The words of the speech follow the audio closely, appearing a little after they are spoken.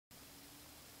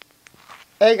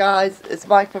Hey guys, it's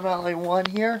Mikefromla1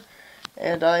 here,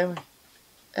 and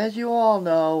as you all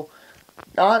know,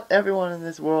 not everyone in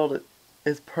this world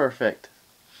is perfect.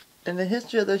 In the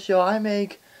history of the show, I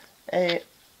make a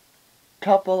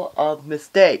couple of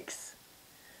mistakes.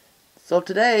 So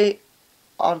today,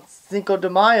 on Cinco de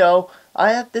Mayo,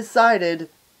 I have decided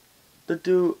to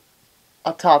do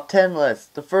a top 10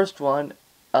 list. The first one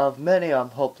of many I'm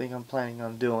planning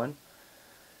on doing.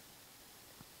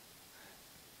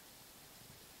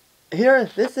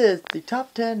 This is the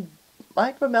top 10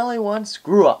 Mikefromla1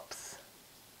 Screwups.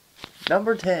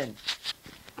 Number 10.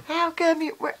 How come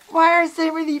why are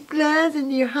so many flies in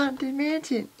your haunted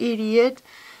mansion, idiot?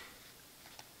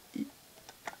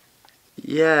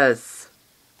 Yes.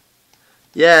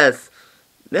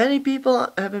 Many people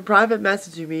have been private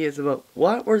messaging me about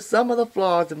what were some of the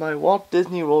flaws in my Walt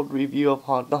Disney World review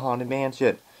of the Haunted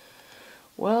Mansion.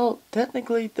 Well,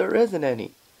 technically there isn't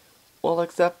any. Well,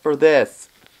 except for this.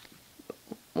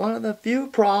 One of the few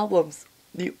problems,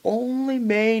 the only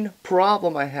main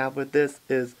problem I have with this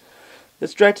is the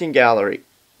stretching gallery.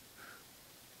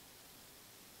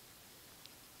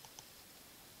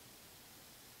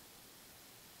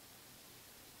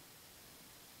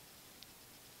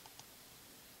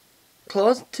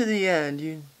 Close to the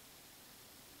end,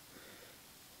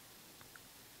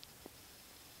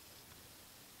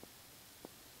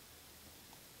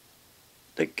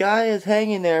 the guy is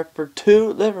hanging there for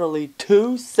literally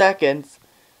 2 seconds.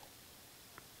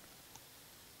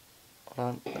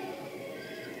 Hold on.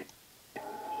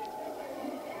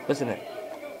 Listen to it.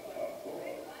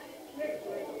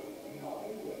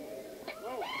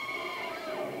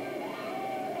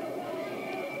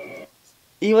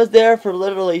 He was there for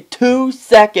literally 2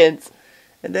 seconds,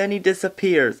 and then he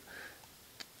disappears.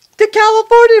 The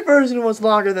California version was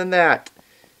longer than that.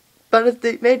 But if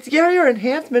they made scarier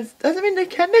enhancements, doesn't mean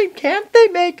can't they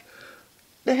make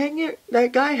that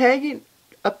guy hanging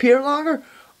appear longer?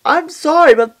 I'm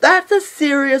sorry, but that's a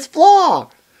serious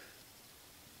flaw.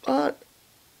 But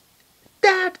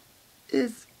that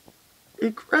is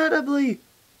incredibly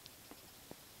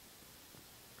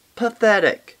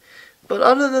pathetic. But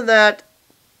other than that,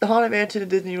 the Haunted Mansion at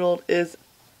Disney World is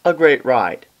a great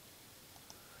ride.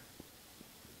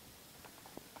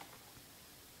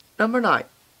 Number 9.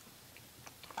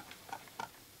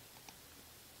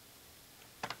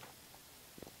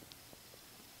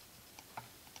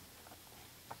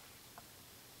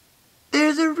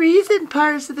 There's a reason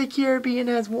Pirates of the Caribbean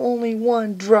has only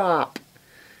one drop.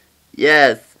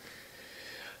 Yes.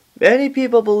 Many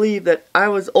people believe that I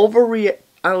was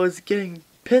getting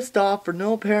pissed off for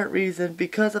no apparent reason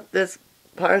because of this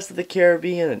Pirates of the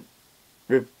Caribbean.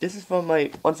 This is from my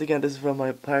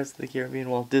Pirates of the Caribbean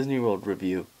Walt Disney World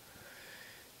review.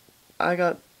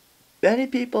 Many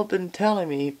people have been telling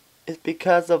me it's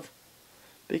because of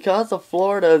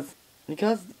Florida.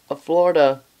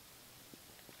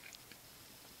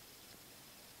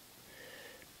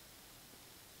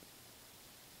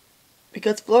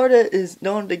 Because Florida is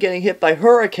known to getting hit by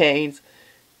hurricanes,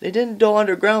 they didn't go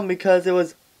underground because they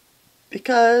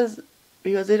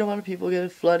don't want people getting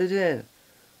flooded in.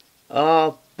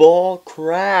 Bull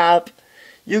crap!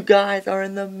 You guys are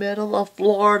in the middle of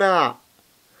Florida.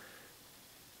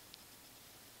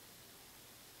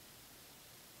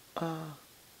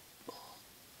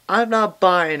 I'm not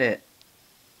buying it.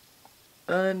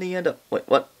 And in the end, wait,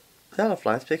 what? Is that a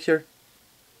flash picture?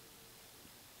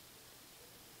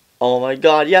 Oh my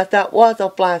god, yes, that was a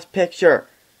flash picture.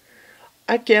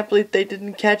 I can't believe they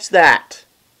didn't catch that.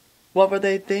 What were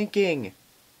they thinking?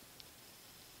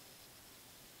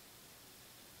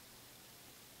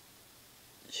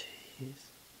 Jeez.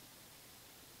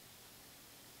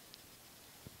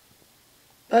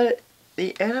 But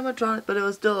the animatronic, but it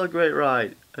was still a great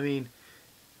ride. I mean,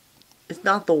 it's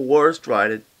not the worst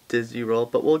ride at Disney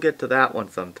World, but we'll get to that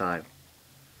one sometime.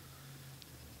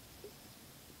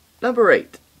 Number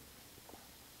 8.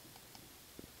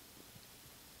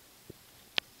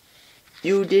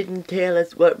 You didn't tell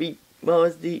us what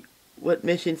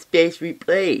Mission Space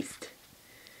replaced.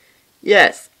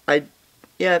 Yes,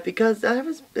 because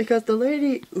the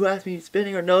lady who asked me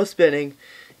spinning or no spinning,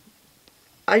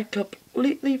 I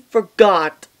completely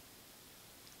forgot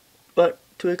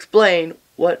to explain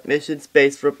what Mission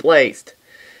Space replaced.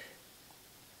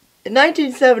 In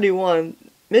 1971,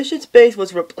 Mission Space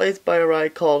was replaced by a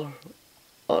ride called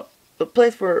the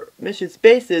place where Mission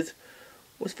Space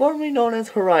was formerly known as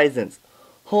Horizons,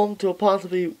 home to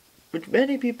which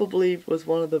many people believe was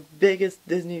one of the biggest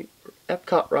Disney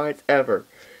Epcot rides ever.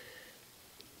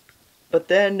 But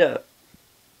then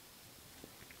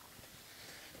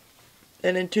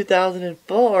in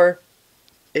 2004,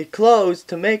 it closed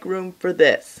to make room for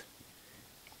this,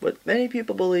 what many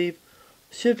people believe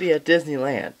should be at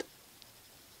Disneyland.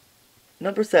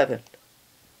 Number 7.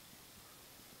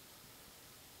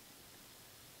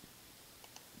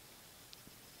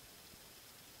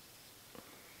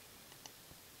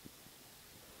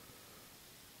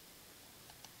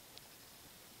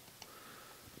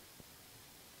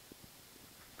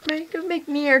 Michael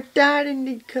McNair died in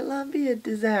the Columbia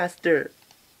disaster.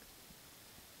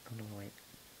 Oh no, wait.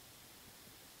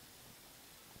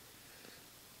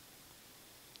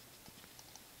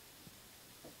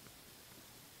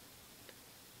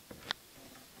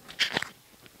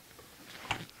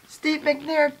 Steve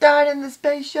McNair died in the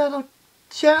Space Shuttle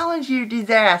Challenger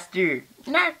disaster,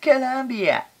 not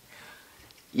Columbia.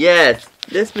 Yes,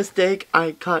 this mistake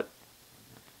got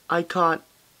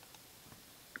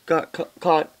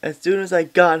caught as soon as I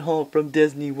got home from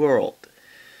Disney World.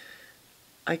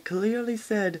 I clearly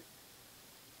said,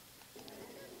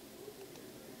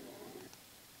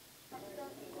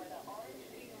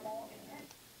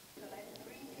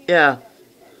 yeah.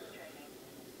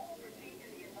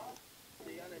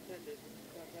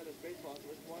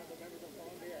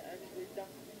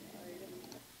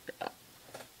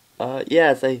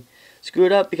 Yes, I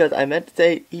screwed up because I meant to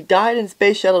say he died in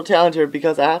Space Shuttle Challenger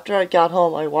because after I got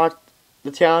home I watched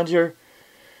the Challenger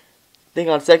thing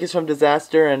on Seconds from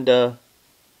Disaster and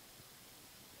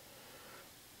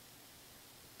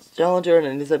Challenger,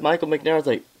 and he said Michael McNair. I was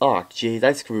like, oh jeez,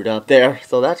 I screwed up there.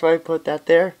 So that's why I put that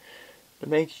there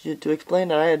to explain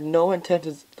that I had no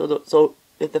intentions. So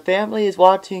if the family is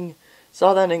watching,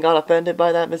 saw that and got offended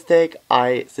by that mistake,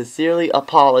 I sincerely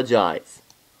apologize.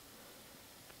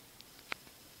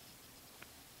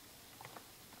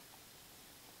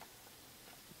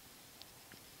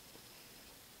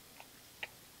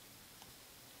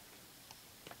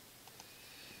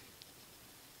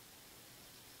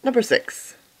 Number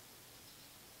 6.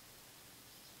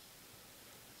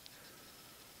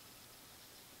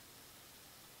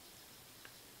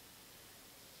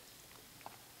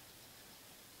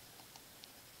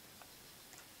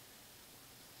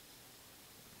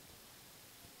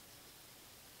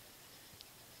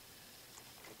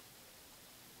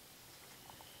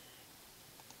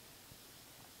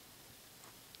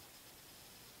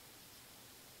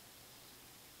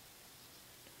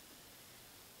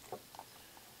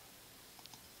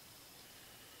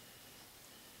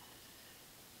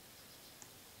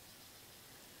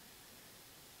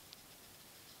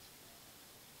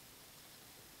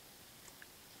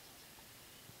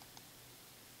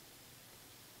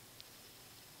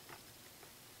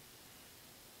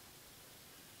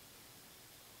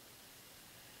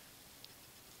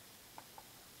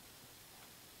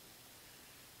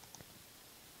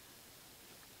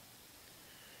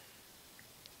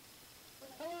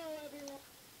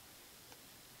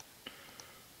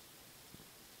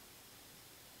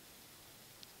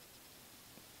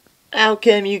 How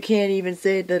come you can't even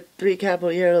say the Three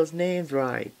Caballeros names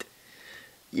right?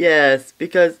 Yes,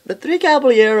 because the Three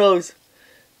Caballeros,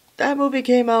 that movie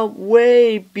came out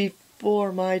way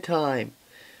before my time.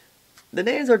 The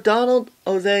names are Donald,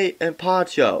 Jose, and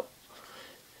Pacho.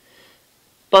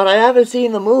 But I haven't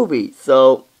seen the movie,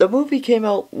 so the movie came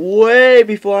out way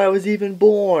before I was even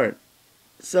born.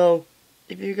 So,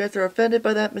 if you guys are offended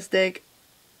by that mistake,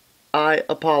 I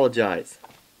apologize.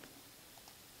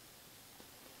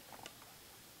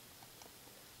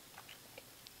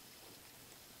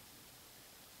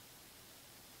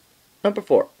 Number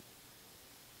 4.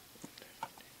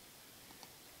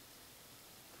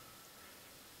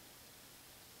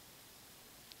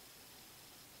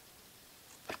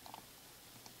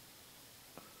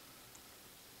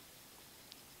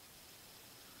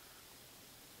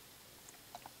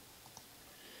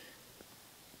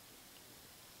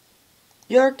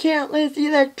 Your countless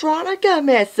electronica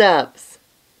mess-ups.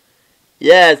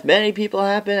 Yes, many people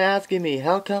have been asking me,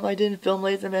 how come I didn't film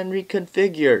Laserman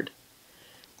Reconfigured?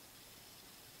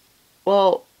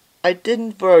 Well, I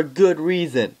didn't for a good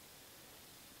reason.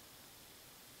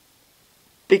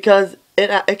 Because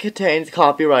it contains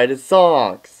copyrighted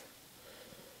songs.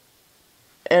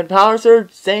 And Power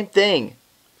Surge, same thing.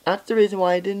 That's the reason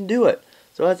why I didn't do it.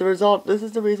 So as a result, this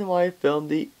is the reason why I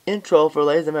filmed the intro for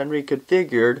Laserman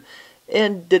Reconfigured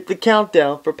and did the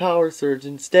countdown for Power Surge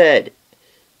instead.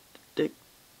 To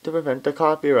prevent the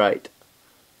copyright.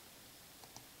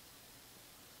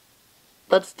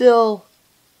 But still,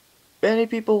 many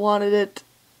people wanted it.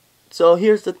 So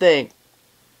here's the thing.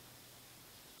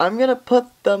 I'm gonna put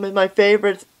them in my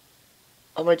favorites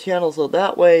on my channel so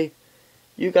that way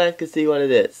you guys can see what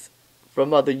it is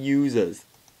from other users.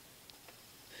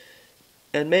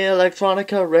 And may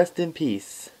Electronica rest in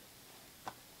peace.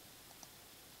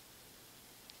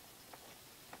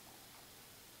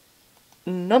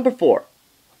 Number 4.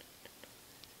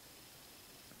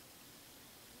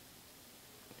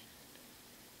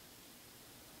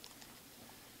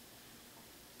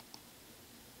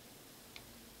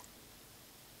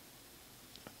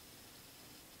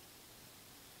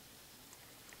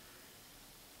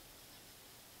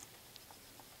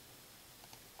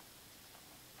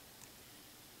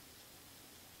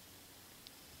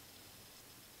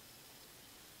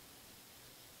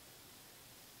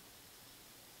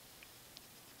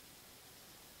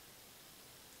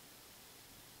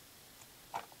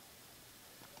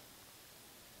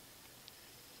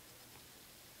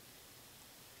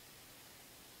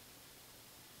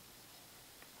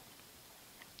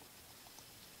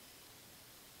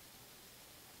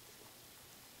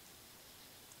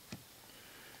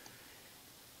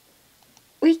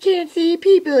 We can't see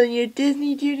people in your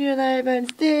Disney Junior Live on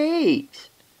stage.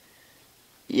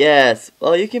 Yes,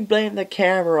 well you can blame the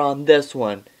camera on this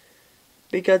one.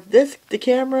 Because the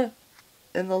camera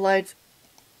and the lights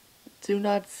do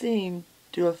not seem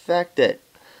to affect it.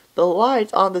 The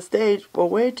lights on the stage were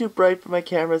way too bright for my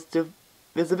camera's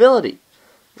visibility.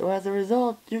 So as a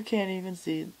result, you can't even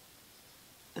see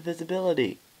the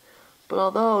visibility. But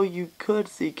although you could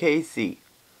see Casey,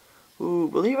 who,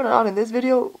 believe it or not, in this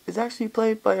video is actually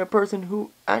played by a person who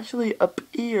actually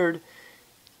appeared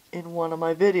in one of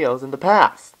my videos in the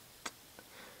past.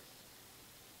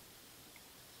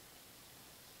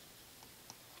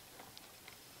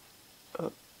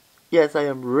 Yes, I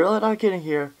am really not kidding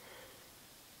here.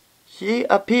 She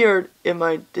appeared in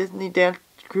my Disney Dance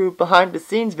Crew behind the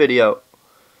scenes video.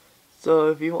 So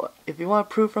if you want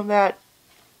proof from that,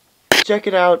 check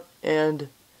it out and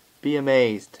be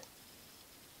amazed.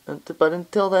 But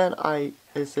until then, I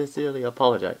sincerely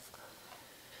apologize.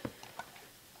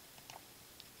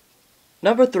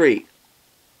 Number 3.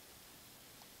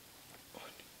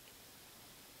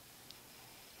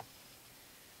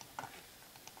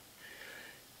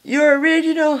 Your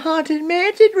original Haunted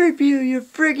Mansion review, you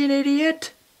friggin'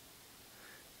 idiot!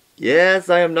 Yes,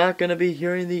 I am not going to be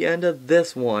hearing the end of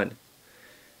this one.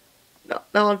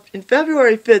 Now, in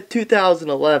February 5th,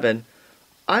 2011,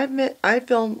 I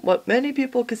filmed what many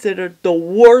people considered the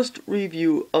worst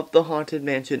review of the Haunted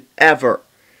Mansion ever.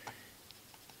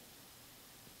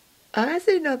 I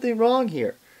say nothing wrong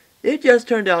here. It just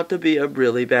turned out to be a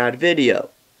really bad video.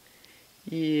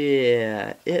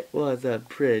 Yeah, it was a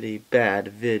pretty bad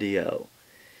video.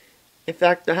 In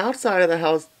fact, the outside of the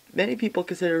house, many people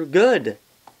consider good.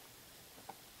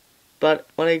 But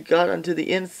when I got onto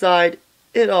the inside,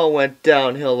 it all went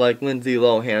downhill like Lindsay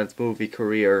Lohan's movie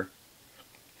career.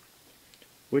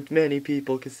 Which many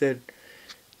people consider.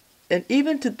 And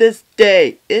even to this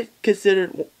day, it's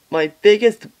considered my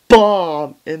biggest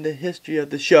bomb in the history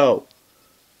of the show.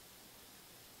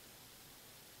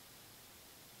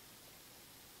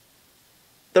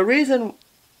 The reason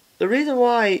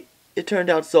why it turned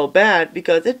out so bad,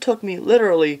 because it took me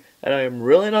literally, and I am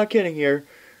really not kidding here,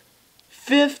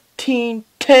 15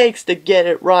 takes to get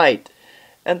it right.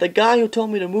 And the guy who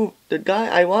told me to move, the guy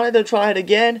I wanted to try it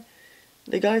again,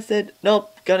 the guy said,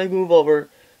 nope, gotta move over.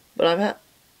 But I'm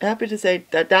happy to say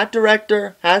that that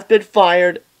director has been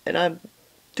fired, and I'm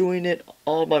doing it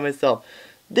all by myself.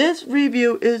 This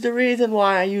review is the reason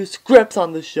why I use scripts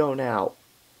on the show now.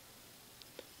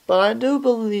 But I do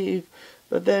believe,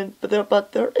 but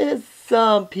there is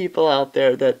some people out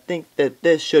there that think that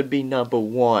this should be number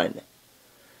 1.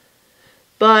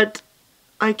 But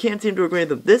I can't seem to agree with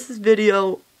them. This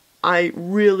video I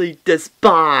really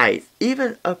despise.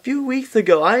 Even a few weeks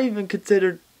ago, I even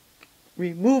considered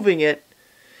removing it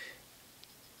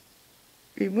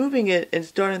and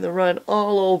starting the run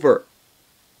all over.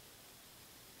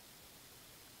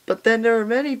 But then there are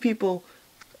many people.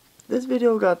 This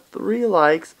video got 3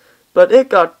 likes, but it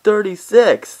got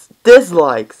 36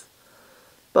 dislikes.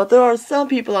 But there are some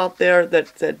people out there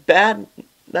that said bad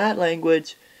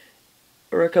language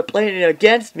or are complaining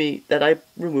against me that I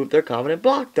removed their comment and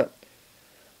blocked them.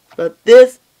 But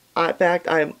this, in fact,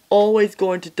 I am always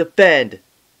going to defend.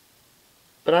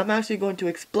 But I'm actually going to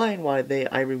explain why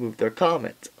I removed their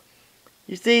comments.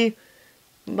 You see,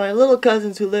 my little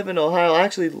cousins who live in Ohio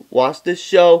actually watch this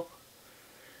show.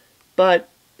 But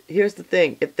here's the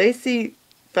thing, if they see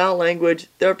foul language,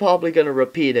 they're probably going to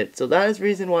repeat it. So that is the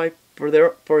reason why,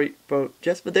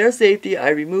 just for their safety, I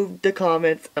removed the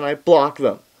comments and I blocked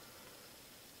them.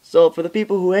 So for the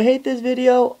people who hate this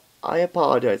video, I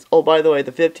apologize. Oh, by the way,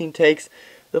 the 15 takes,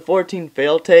 the 14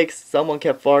 failed takes, someone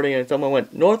kept farting and someone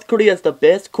went, North Korea is the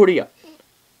best Korea.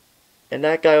 And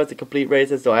that guy was a complete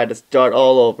racist, so I had to start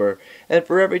all over. And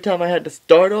for every time I had to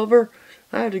start over,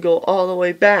 I had to go all the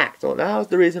way back. So that was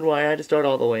the reason why I had to start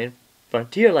all the way in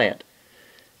Frontierland.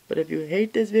 But if you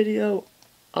hate this video,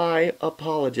 I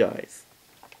apologize.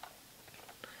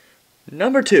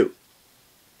 Number 2.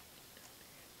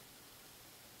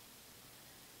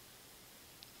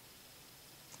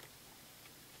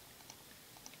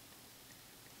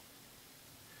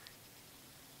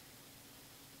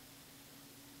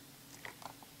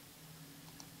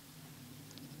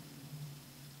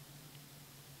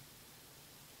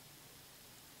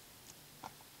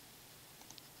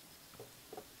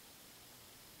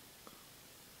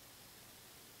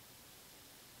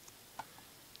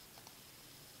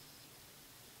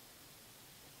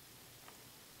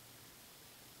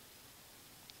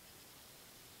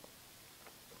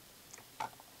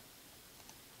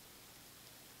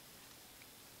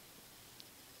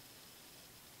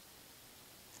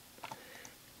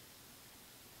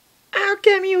 How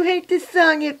come you hate this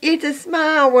song if it's a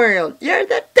small world? You're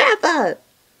the devil!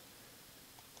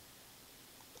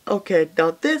 Okay,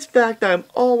 now this fact I'm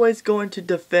always going to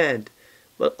defend.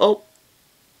 But oh,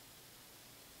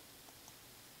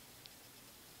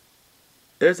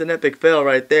 there's an epic fail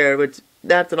right there, which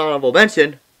that's an honorable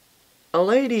mention. A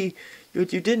lady,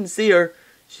 which you didn't see her,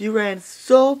 she ran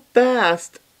so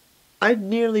fast, I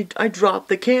dropped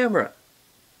the camera.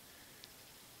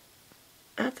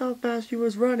 That's how fast she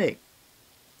was running.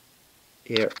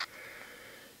 Here.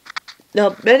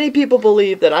 Now, many people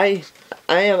believe that I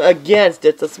am against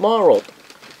It's a Small World.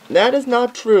 That is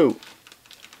not true.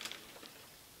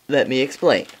 Let me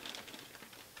explain.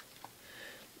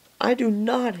 I do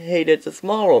not hate It's a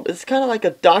Small World. It's kind of like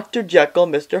a Dr. Jekyll,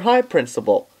 Mr. Hyde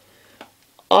principle.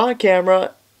 On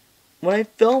camera, when I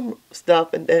film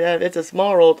stuff and It's a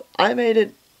Small World, I made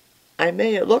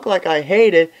it look like I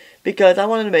hate it because I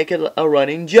wanted to make it a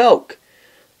running joke.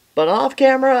 But off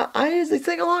camera, I usually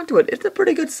sing along to it. It's a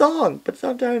pretty good song, but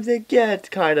sometimes it gets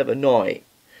kind of annoying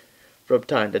from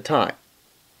time to time.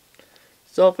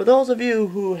 So for those of you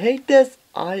who hate this,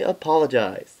 I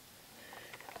apologize.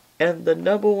 And the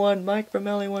number one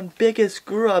Mikefromla1 biggest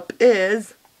screw up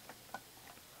is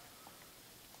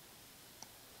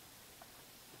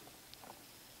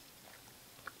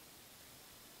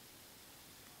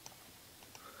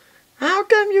how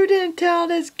come you didn't tell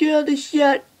those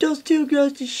two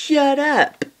girls to shut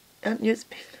up? And your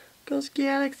Ghost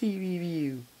Galaxy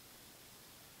review.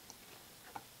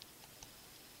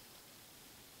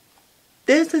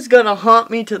 This is gonna haunt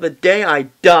me to the day I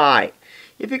die.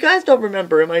 If you guys don't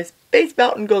remember, in my Space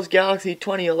Mountain Ghost Galaxy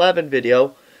 2011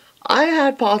 video, I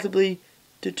had possibly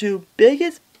the 2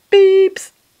 biggest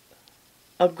beeps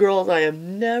of girls I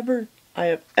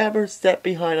have ever set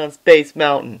behind on Space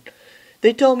Mountain.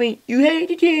 They told me, you hate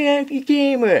to turn off your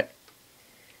camera.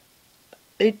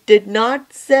 They did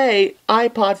not say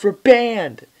iPods were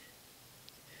banned.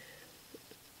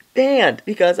 Banned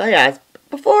because I asked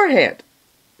beforehand.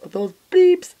 But those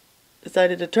beeps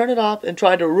decided to turn it off and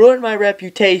try to ruin my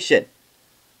reputation.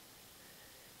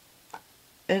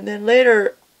 And then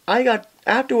later,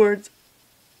 afterwards,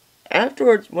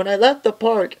 when I left the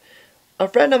park, a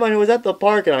friend of mine who was at the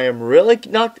park, and I am really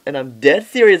and I'm dead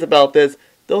serious about this,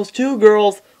 those 2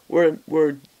 girls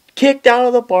were kicked out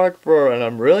of the park for, and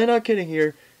I'm really not kidding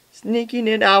here, sneaking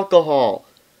in alcohol.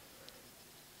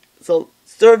 So,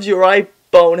 serves you right,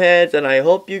 boneheads, and I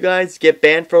hope you guys get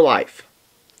banned for life.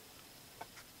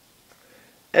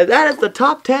 And that is the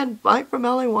top 10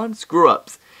 Mikefromla1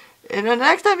 screw-ups. And the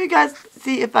next time you guys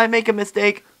see if I make a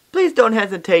mistake, please don't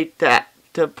hesitate to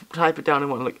type it down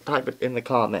and type it in the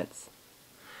comments.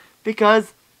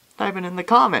 Type it in the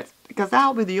comments. Because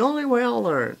that'll be the only way I'll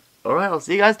learn. Alright, I'll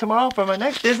see you guys tomorrow for my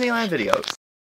next Disneyland videos.